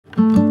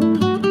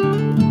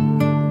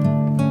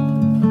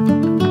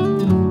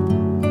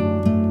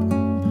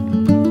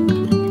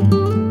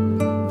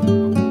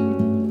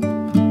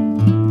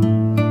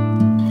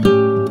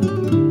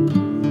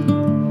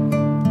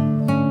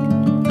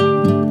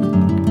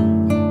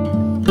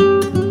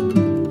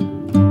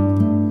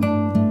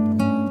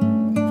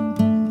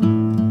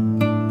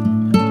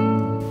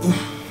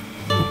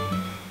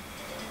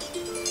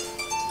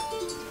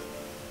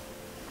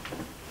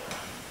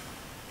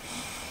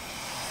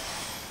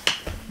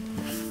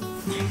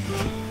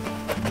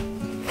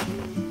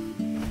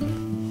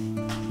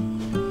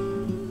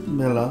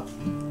Bella,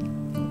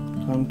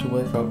 time to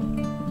wake up.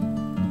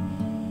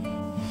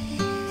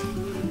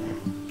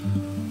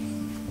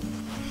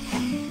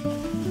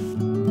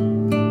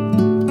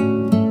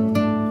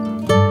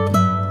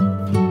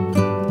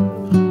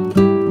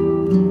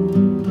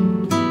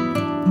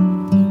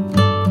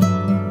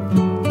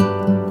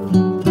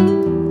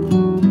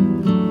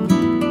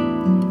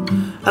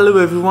 Hello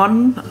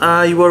everyone,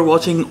 you are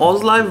watching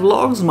Auslife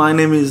vlogs. My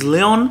name is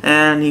Leon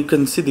and you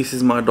can see this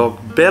is my dog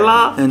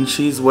Bella and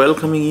she's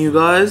welcoming you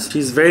guys.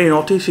 She's very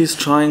naughty, she's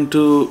trying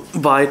to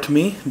bite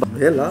me.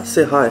 Bella,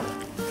 say hi.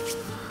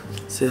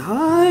 Say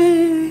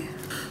hi.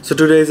 So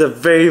today is a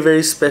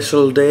very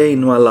special day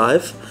in my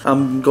life.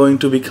 I'm going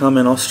to become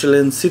an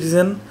Australian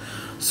citizen.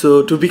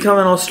 So to become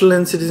an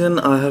Australian citizen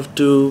I have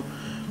to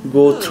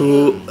go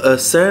through a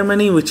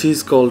ceremony which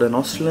is called an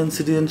Australian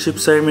citizenship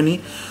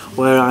ceremony,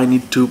 where I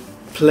need to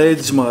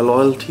pledge my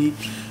loyalty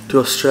to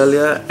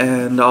Australia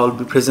and I'll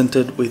be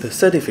presented with a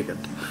certificate,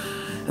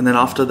 and then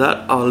after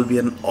that I'll be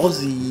an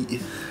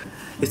Aussie.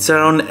 It's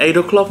around 8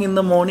 o'clock in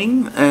the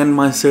morning and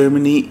my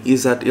ceremony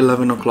is at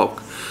 11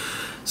 o'clock.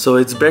 So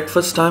it's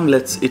breakfast time,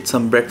 let's eat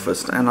some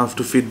breakfast, and I have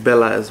to feed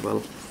Bella as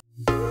well.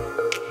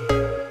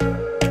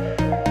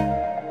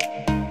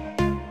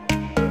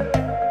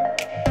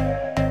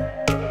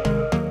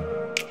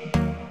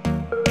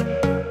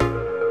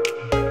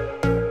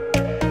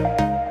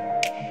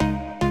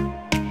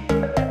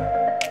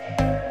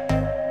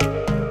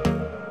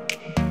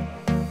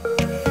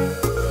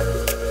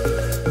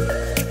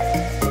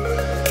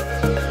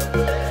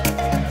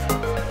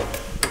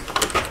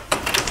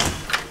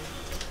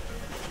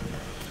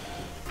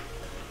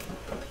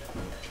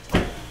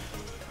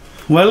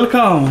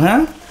 Welcome,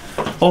 huh?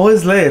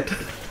 Always late.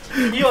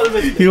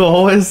 You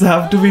always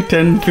have to be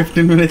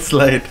 10-15 minutes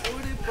late.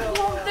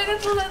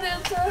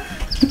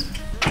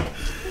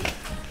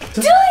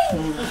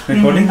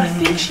 Recording?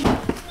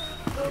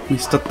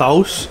 Mr.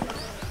 Taus,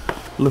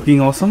 looking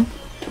awesome.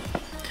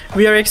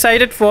 We are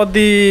excited for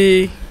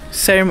the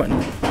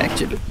ceremony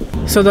actually.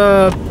 So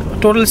the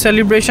total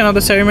celebration of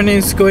the ceremony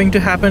is going to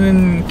happen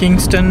in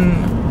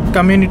Kingston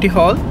Community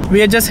Hall.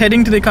 We are just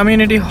heading to the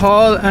community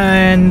hall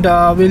and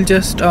we'll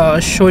just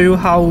show you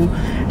how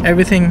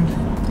everything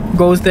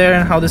goes there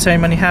and how the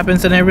ceremony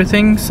happens and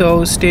everything,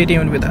 so stay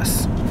tuned with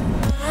us.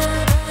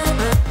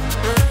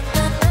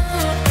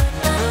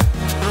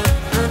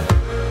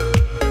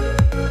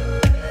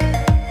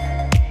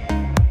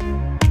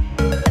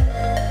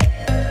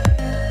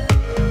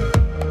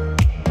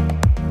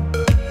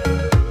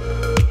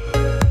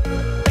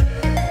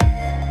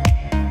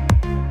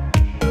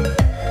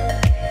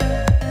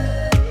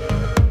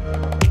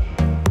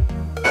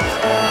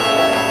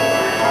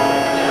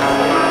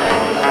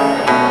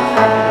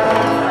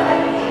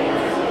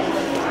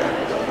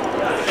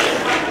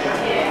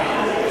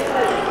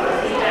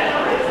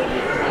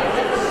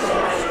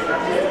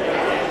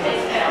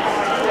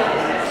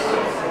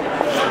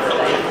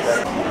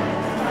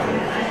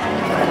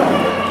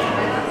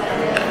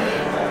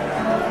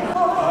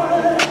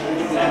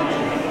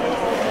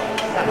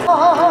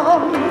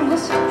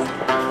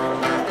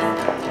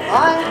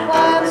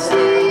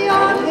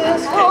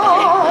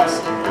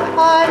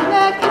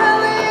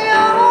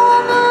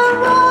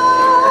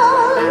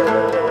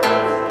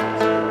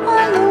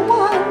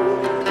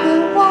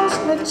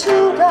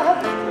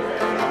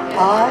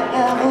 I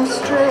am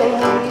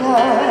Australian.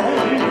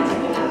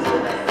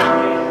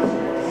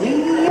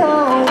 We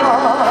are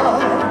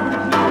one,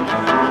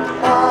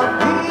 but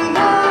we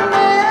are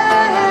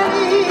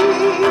many,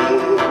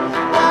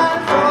 and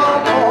from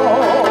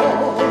all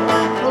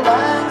the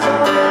lands of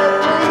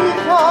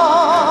Africa,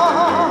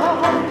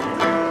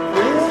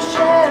 we'll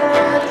share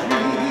a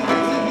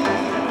dream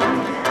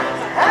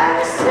and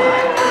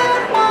sing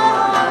with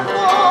one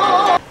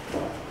voice.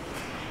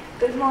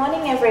 Good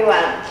morning,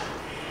 everyone.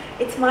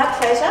 It's my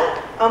pleasure,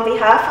 on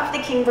behalf of the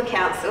Kingborough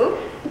Council,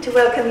 to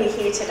welcome you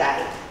here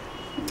today.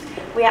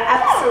 We are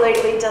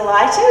absolutely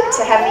delighted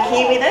to have you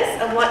here with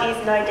us on what is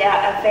no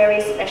doubt a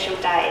very special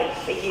day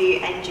for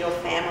you and your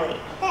family.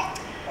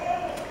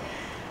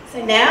 So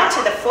now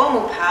to the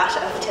formal part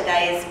of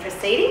today's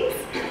proceedings.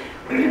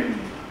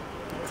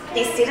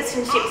 This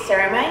citizenship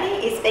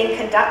ceremony is being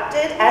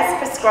conducted as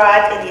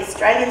prescribed in the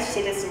Australian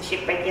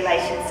Citizenship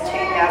Regulations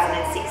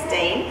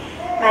 2016,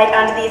 made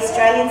under the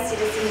Australian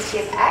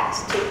Citizenship Act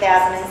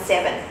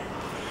 2007,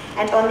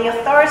 and on the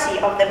authority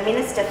of the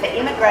Minister for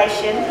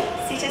Immigration,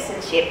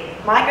 Citizenship,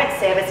 Migrant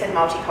Service and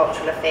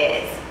Multicultural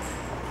Affairs.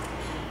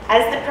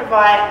 As the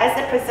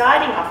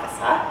presiding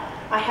officer,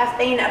 I have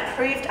been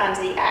approved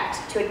under the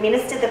Act to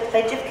administer the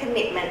Pledge of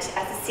Commitment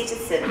as a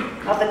citizen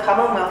of the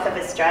Commonwealth of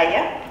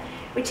Australia,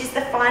 which is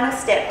the final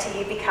step to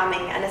you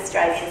becoming an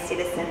Australian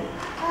citizen.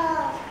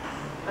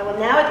 I will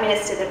now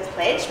administer the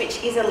pledge,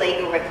 which is a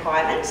legal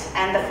requirement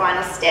and the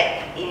final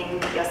step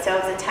in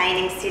yourselves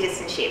attaining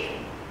citizenship.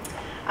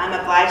 I'm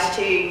obliged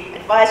to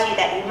advise you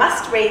that you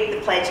must read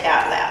the pledge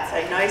out loud, so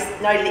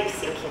no lip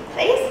syncing,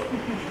 please.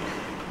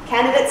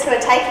 Candidates who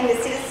are taking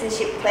the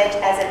citizenship pledge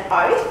as an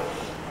oath,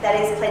 that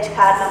is pledge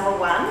card number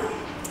 1,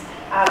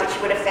 which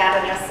you would have found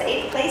on your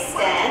seat. Please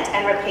stand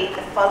and repeat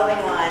the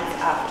following lines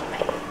after me.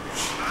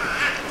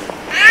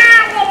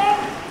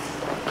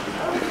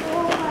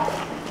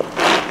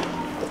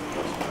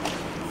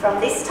 From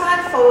this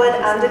time forward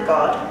under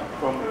God,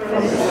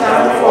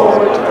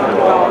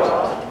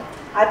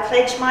 I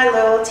pledge my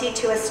loyalty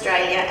to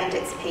Australia and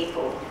its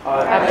people.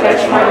 I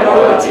pledge my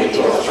loyalty to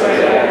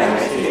Australia and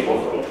its people.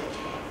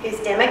 Whose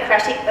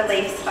democratic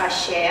beliefs I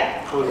share.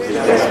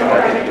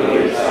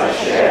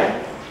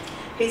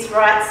 Whose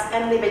rights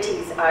and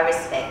liberties I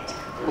respect.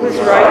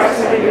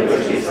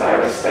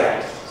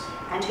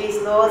 And whose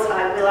laws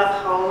I will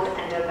uphold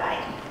and obey.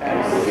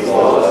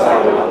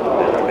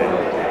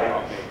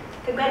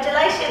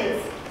 Congratulations,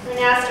 you're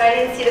now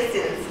Australian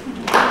citizens.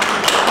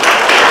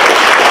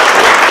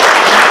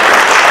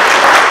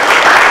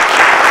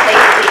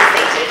 Please be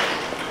seated.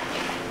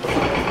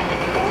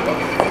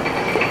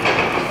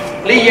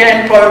 Liyan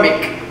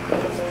Bhowmik.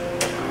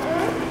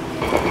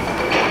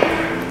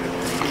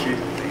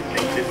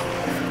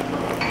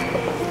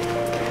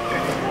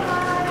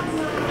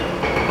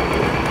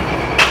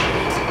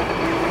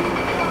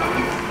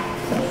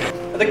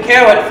 The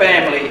Coward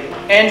family: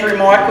 Andrew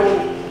Michael,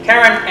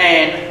 Karen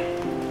Ann,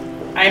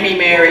 Amy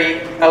Mary,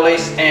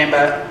 Elise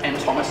Amber and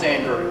Thomas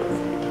Andrew.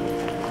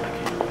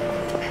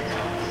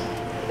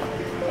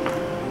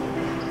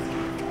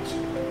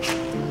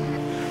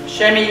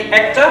 Shami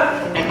Akhtar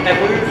and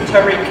Abu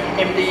Tariq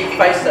MD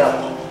Faisal.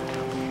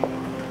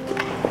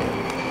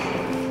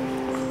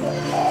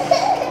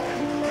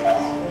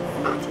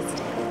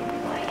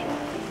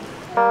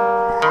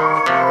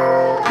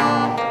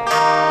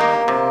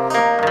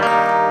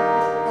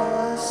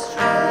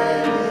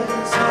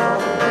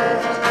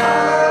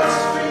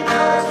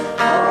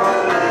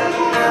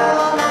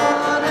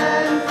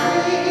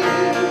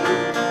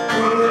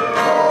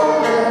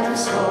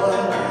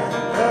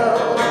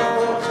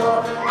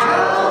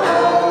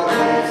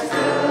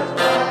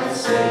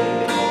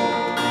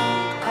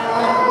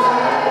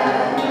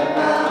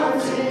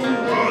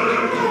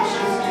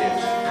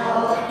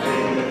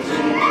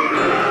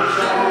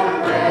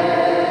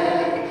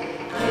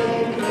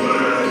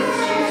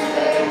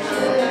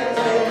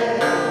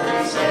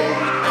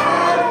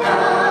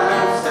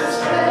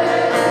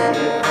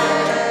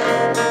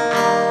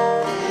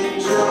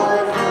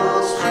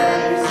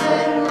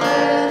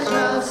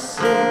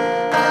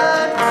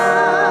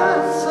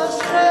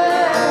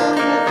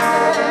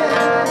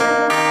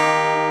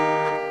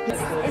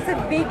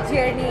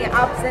 Journey,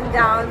 ups and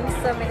downs,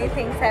 so many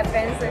things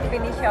happen. So we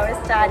finished our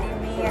study,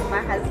 me and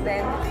my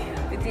husband,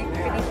 we did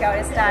finish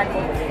our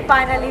study.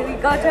 Finally we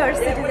got our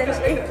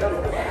citizenship.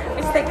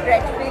 It's a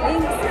great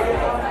feeling.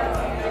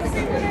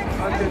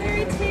 I'm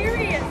very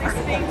teary at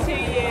listening to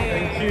you.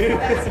 Thank you.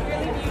 That's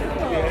really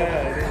beautiful.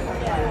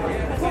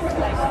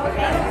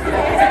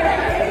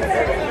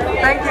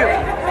 Thank you.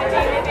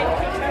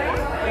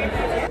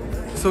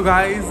 So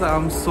guys,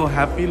 I'm so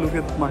happy. Look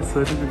at my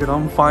certificate.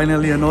 I'm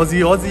finally an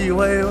Aussie.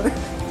 Way.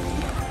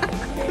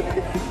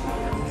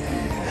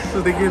 So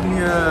they gave me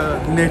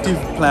a native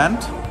plant.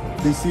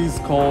 This is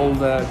called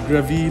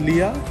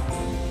Gravilia.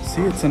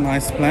 See, it's a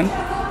nice plant.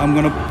 I'm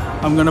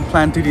gonna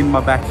plant it in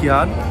my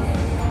backyard,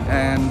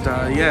 and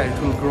yeah, it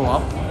will grow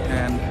up.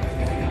 And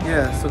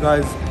yeah, so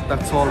guys,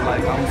 that's all.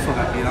 Like, I'm so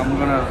happy. I'm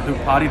gonna do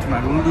party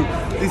tonight. We'll do.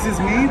 This is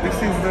me. This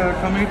is the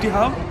community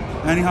hub,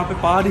 and यहाँ पे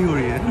party हो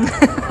रही है.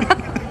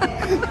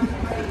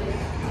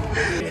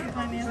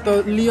 তো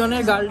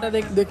লিওনের গালটা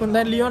দেখুন,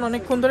 Leone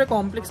অনেকক্ষণ ধরে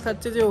কমপ্লেক্স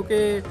খাচ্ছে যে ওকে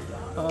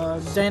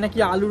জানি না কি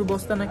আলুর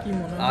বস্তা না কি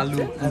মনে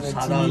হচ্ছে,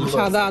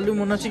 সাদা আলু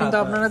মনে হচ্ছে, কিন্তু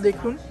আপনারা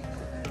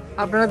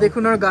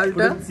দেখুন ওর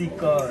গালটা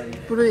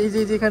পুরো এই যে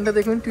এখানটা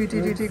দেখুন টুইটি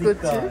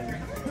করছে,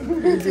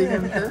 এই যে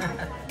এখানটা।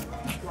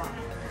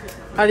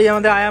 আর এই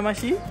আমাদের আয়া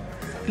মাসি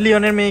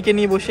লিওনের মেয়েকে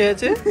নিয়ে বসে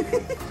আছে।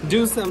 ডু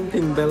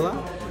সামথিং বেলা,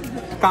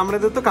 কামড়ে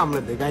দে তো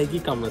কামড়ে দে, গায়ে কি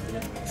কামড়ে দে।